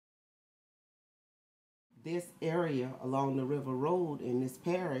This area along the River Road in this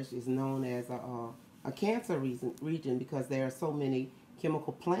parish is known as a cancer region because there are so many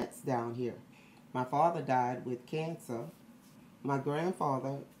chemical plants down here. My father died with cancer. My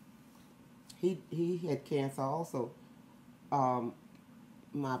grandfather, he had cancer also.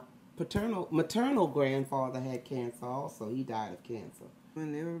 My maternal grandfather had cancer also. He died of cancer.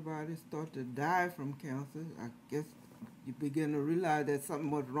 When everybody started to die from cancer, I guess you begin to realize that something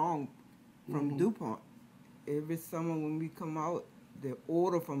was wrong from DuPont. Every summer when we come out, the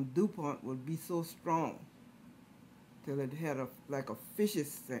odor from DuPont would be so strong till it had like a fishy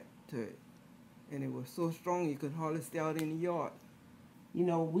scent to it. And it was so strong you could hardly stay out in the yard. You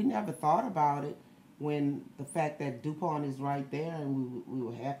know, we never thought about it when the fact that DuPont is right there, and we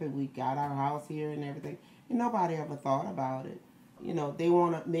were happy we got our house here and everything. And nobody ever thought about it. You know, they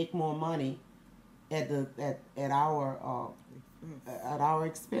want to make more money at our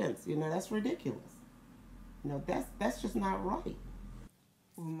expense. You know, that's ridiculous. You know, that's just not right.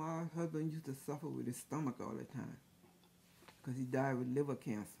 Well, my husband used to suffer with his stomach all the time because he died with liver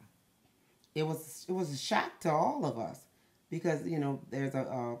cancer. It was a shock to all of us because, you know, there's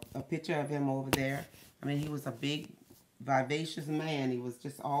a picture of him over there. I mean, he was a big, vivacious man. He was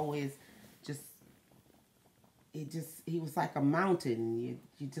just always he was like a mountain.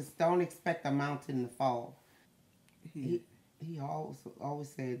 You just don't expect a mountain to fall. He always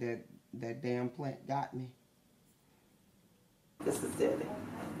said that damn plant got me. This is Daddy.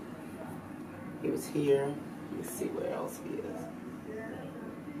 He was here. Let me see where else he is.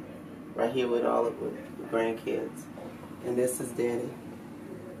 Right here with all of the grandkids. And this is Daddy,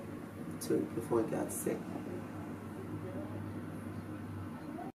 too, before he got sick.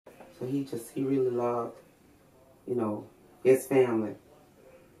 So he really loved, you know, his family.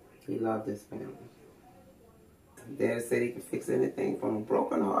 He loved his family. Daddy said he could fix anything from a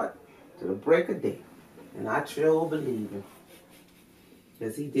broken heart to the break of day. And I sure believe him.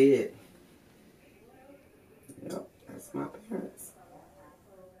 Because he did. Yep, that's my parents.